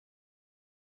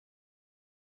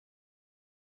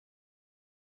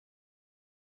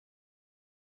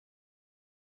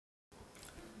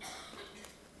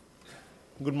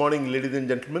Good morning, ladies and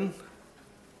gentlemen.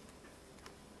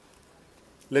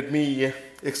 Let me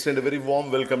extend a very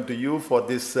warm welcome to you for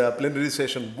this plenary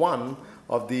session 1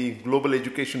 of the Global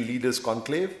Education Leaders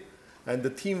Conclave. And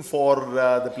the theme for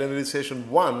the plenary session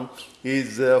 1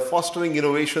 is fostering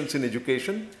innovations in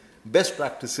education, best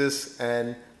practices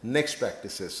and next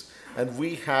practices. And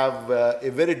we have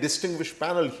a very distinguished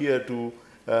panel here to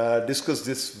discuss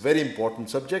this very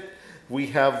important subject. We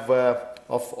have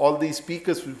of all these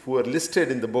speakers who are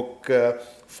listed in the book,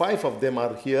 5 of them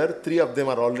are here, 3 of them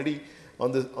are already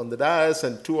on the dais,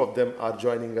 and 2 of them are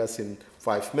joining us in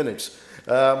 5 minutes.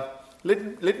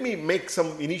 Let me make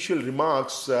some initial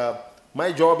remarks.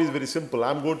 My job is very simple.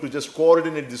 I'm going to just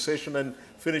coordinate the session and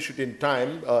finish it in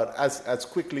time, or as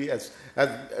quickly as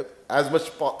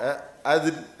much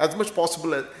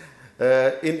possible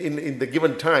in the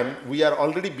given time. We are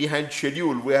already behind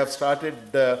schedule. We have started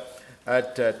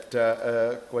at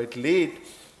quite late.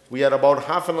 We are about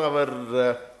half an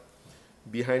hour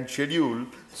behind schedule.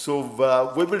 So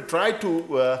we will try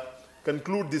to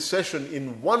conclude this session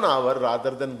in 1 hour rather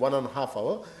than 1.5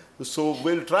 hours. So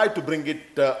we'll try to bring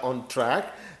it on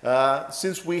track.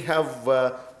 Since we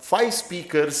have 5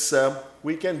 speakers,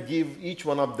 we can give each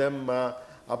one of them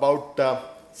about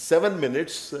 7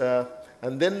 minutes,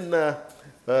 and then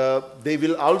they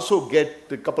will also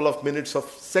get a couple of minutes of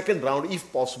second round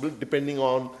if possible, depending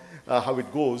on how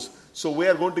it goes. So we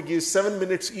are going to give 7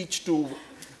 minutes each to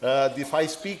the 5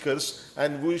 speakers,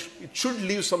 and it should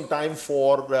leave some time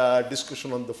for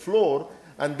discussion on the floor.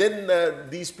 And then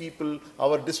these people,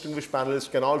 our distinguished panelists,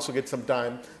 can also get some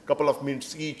time, a couple of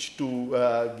minutes each,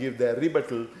 to give their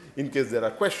rebuttal in case there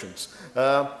are questions.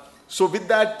 So with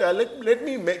that, let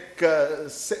me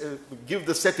give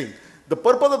the setting. The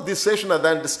purpose of this session, as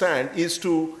I understand, is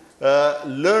to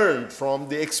learn from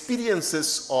the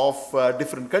experiences of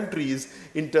different countries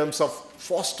in terms of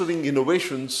fostering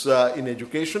innovations in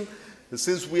education.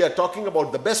 Since we are talking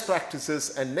about the best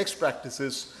practices and next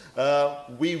practices,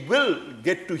 we will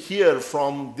get to hear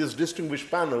from this distinguished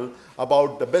panel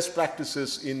about the best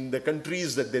practices in the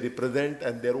countries that they represent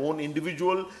and their own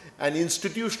individual and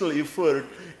institutional effort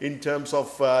in terms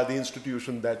of the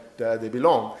institution that they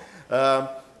belong.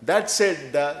 That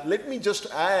said, let me just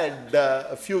add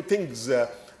a few things.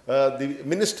 The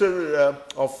Minister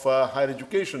of Higher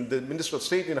Education, the Minister of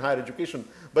State in Higher Education,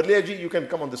 Barliaji, you can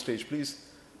come on the stage, please.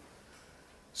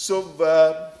 So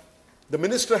the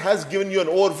Minister has given you an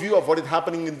overview of what is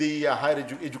happening in the higher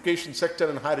education sector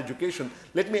and higher education.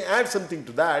 Let me add something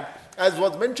to that. As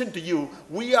was mentioned to you,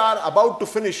 we are about to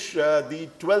finish the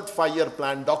 12th 5-year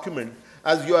plan document.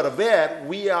 As you are aware,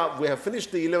 we have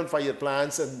finished the 11th 5-year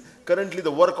plans, and currently the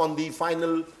work on the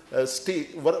final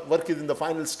stage, work is in the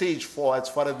final stage as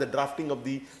far as the drafting of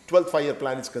the 12th 5-year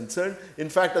plan is concerned. In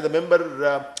fact, as a member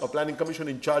of Planning Commission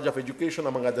in charge of education,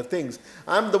 among other things,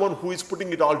 I'm the one who is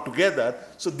putting it all together.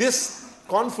 So this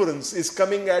conference is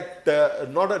coming at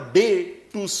not a day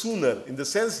too sooner, in the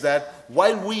sense that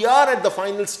while we are at the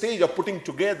final stage of putting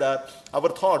together our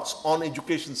thoughts on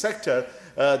education sector,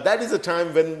 that is the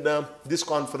time when this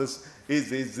conference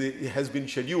has been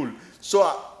scheduled.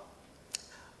 So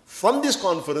from this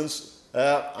conference,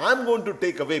 I'm going to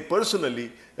take away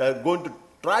personally, going to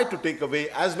try to take away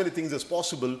as many things as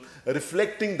possible,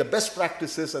 reflecting the best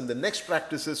practices and the next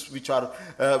practices which are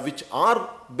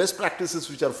best practices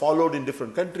which are followed in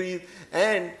different countries,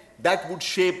 and that would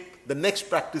shape the next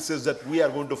practices that we are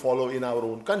going to follow in our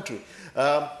own country.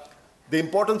 The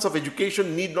importance of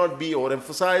education need not be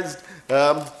overemphasized.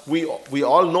 We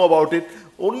all know about it.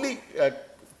 Only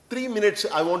 3 minutes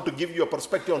I want to give you a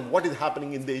perspective on what is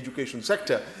happening in the education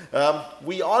sector.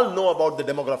 We all know about the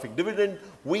demographic dividend.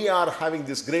 We are having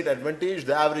this great advantage.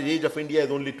 The average age of India is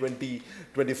only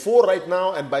 24 right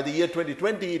now, and by the year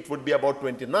 2020 it would be about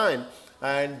 29.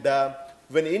 And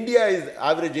when India's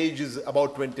average age is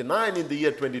about 29 in the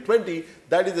year 2020,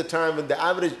 that is the time when the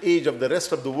average age of the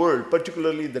rest of the world,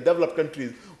 particularly the developed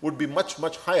countries, would be much,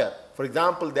 much higher. For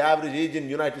example, the average age in the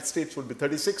United States would be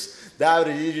 36, the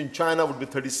average age in China would be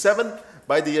 37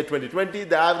 by the year 2020,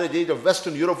 the average age of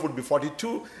Western Europe would be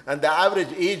 42, and the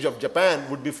average age of Japan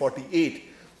would be 48.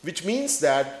 Which means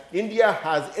that India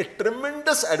has a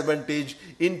tremendous advantage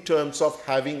in terms of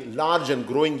having large and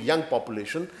growing young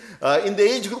population. In the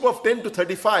age group of 10 to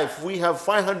 35, we have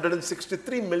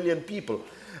 563 million people.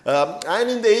 And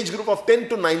in the age group of 10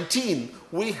 to 19,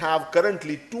 we have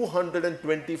currently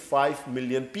 225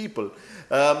 million people.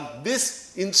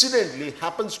 This, incidentally,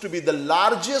 happens to be the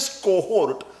largest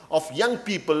cohort of young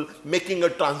people making a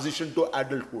transition to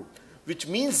adulthood. which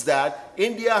means that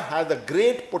India has a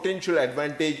great potential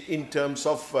advantage in terms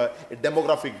of a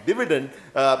demographic dividend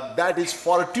that is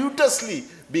fortuitously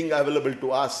being available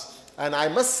to us. And I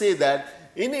must say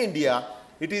that in India,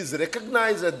 it is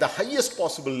recognized at the highest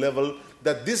possible level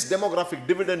that this demographic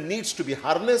dividend needs to be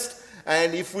harnessed.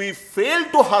 And if we fail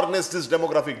to harness this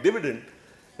demographic dividend,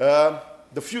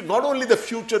 not only the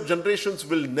future generations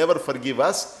will never forgive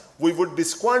us, we would be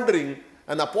squandering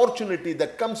an opportunity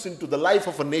that comes into the life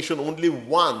of a nation only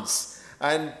once.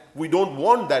 And we don't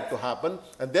want that to happen.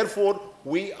 And therefore,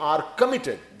 we are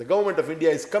committed. The government of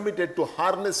India is committed to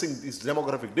harnessing this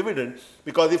demographic dividend,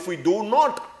 because if we do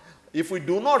not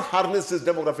harness this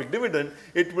demographic dividend,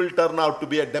 it will turn out to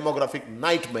be a demographic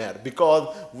nightmare,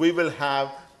 because we will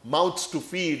have mouths to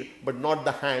feed, but not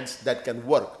the hands that can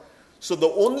work. So the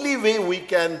only way we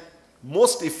can,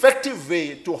 most effective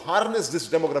way to harness this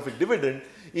demographic dividend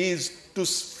is to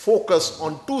focus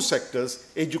on two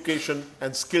sectors, education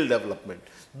and skill development.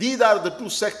 These are the two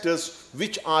sectors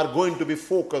which are going to be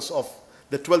focus of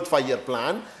the 12th five-year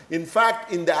plan. In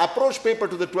fact, in the approach paper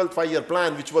to the 12th five-year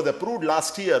plan, which was approved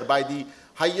last year by the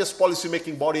highest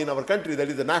policy-making body in our country, that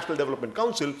is the National Development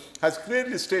Council, has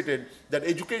clearly stated that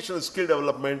education and skill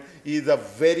development is a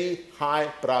very high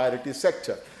priority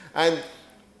sector. And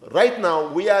right now,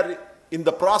 we are in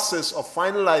the process of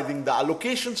finalizing the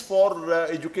allocations for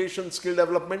education, skill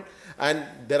development, and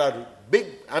there are big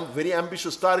and very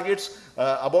ambitious targets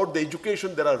about the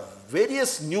education. There are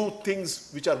various new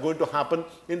things which are going to happen.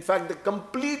 In fact, the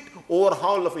complete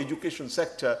overhaul of education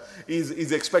sector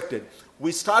is expected.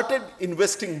 We started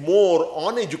investing more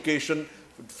on education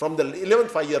from the 11th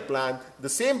five-year plan. The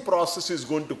same process is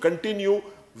going to continue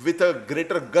with a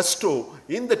greater gusto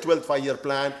in the 12th five-year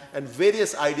plan, and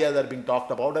various ideas are being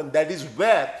talked about, and that is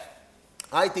where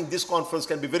I think this conference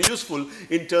can be very useful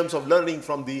in terms of learning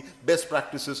from the best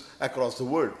practices across the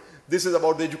world. This is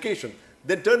about the education.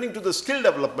 Then turning to the skill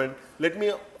development, let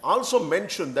me also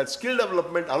mention that skill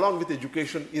development along with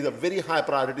education is a very high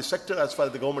priority sector as far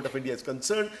as the government of India is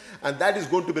concerned, and that is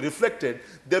going to be reflected.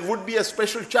 There would be a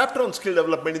special chapter on skill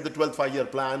development in the 12th five-year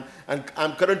plan, and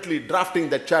I'm currently drafting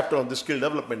that chapter on the skill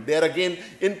development. There again,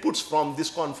 inputs from this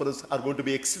conference are going to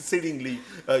be exceedingly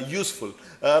useful.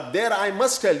 There I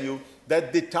must tell you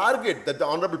that the target that the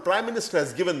Honorable Prime Minister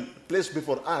has placed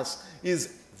before us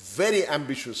is very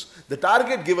ambitious. The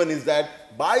target given is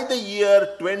that by the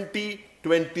year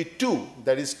 2022,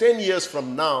 that is 10 years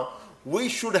from now, we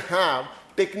should have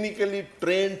technically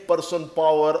trained person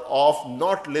power of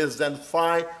not less than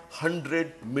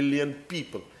 500 million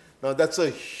people. Now that's a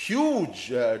huge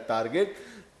target.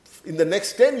 In the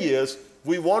next 10 years,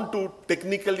 we want to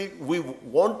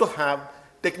have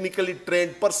technically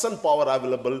trained person power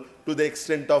available to the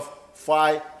extent of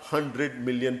 500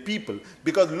 million people.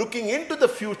 Because looking into the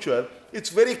future, it's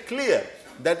very clear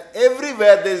that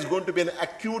everywhere there is going to be an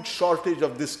acute shortage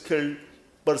of this skilled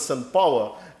person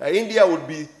power. India would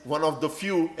be one of the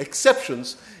few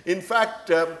exceptions. In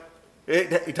fact,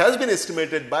 it has been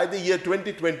estimated by the year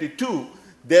 2022,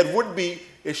 there would be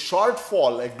a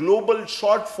shortfall, a global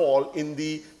shortfall in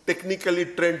the technically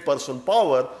trained person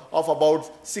power of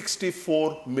about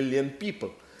 64 million people.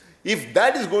 If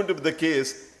that is going to be the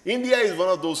case, India is one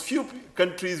of those few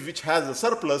countries which has a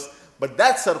surplus, but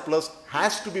that surplus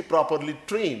has to be properly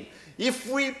trained. If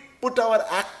we put our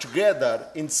act together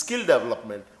in skill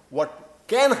development, what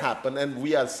can happen, and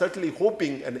we are certainly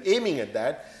hoping and aiming at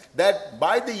that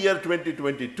by the year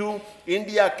 2022,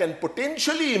 India can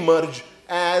potentially emerge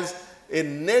as a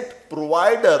net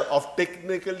provider of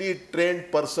technically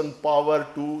trained person power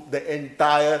to the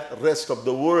entire rest of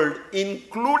the world,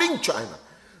 including China.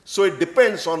 So it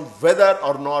depends on whether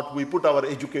or not we put our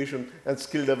education and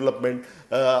skill development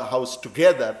house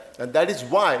together. And that is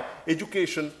why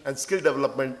education and skill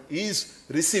development is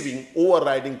receiving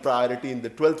overriding priority in the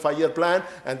 12th five-year plan.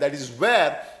 And that is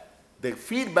where the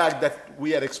feedback that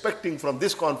we are expecting from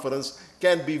this conference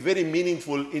can be very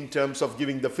meaningful in terms of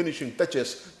giving the finishing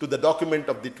touches to the document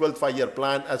of the 12th five-year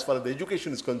plan as far as the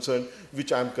education is concerned,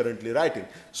 which I am currently writing.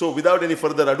 So without any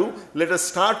further ado, let us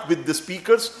start with the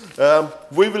speakers.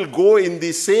 We will go in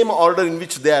the same order in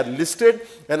which they are listed.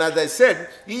 And as I said,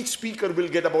 each speaker will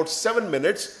get about 7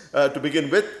 minutes to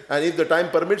begin with. And if the time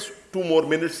permits, 2 more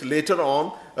minutes later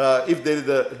on if there is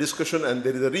a discussion and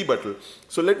there is a rebuttal.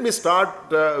 So let me start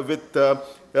with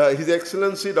His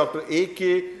Excellency Dr.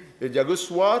 A.K.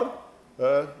 Jaguswar.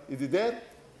 Is he there?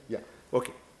 Yeah,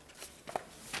 okay.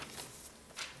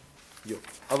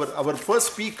 Our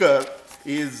first speaker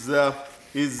is as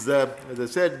I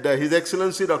said, His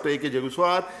Excellency Dr. A.K.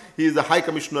 Jaguswar. He is the High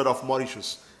Commissioner of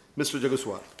Mauritius. Mr.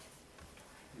 Jaguswar.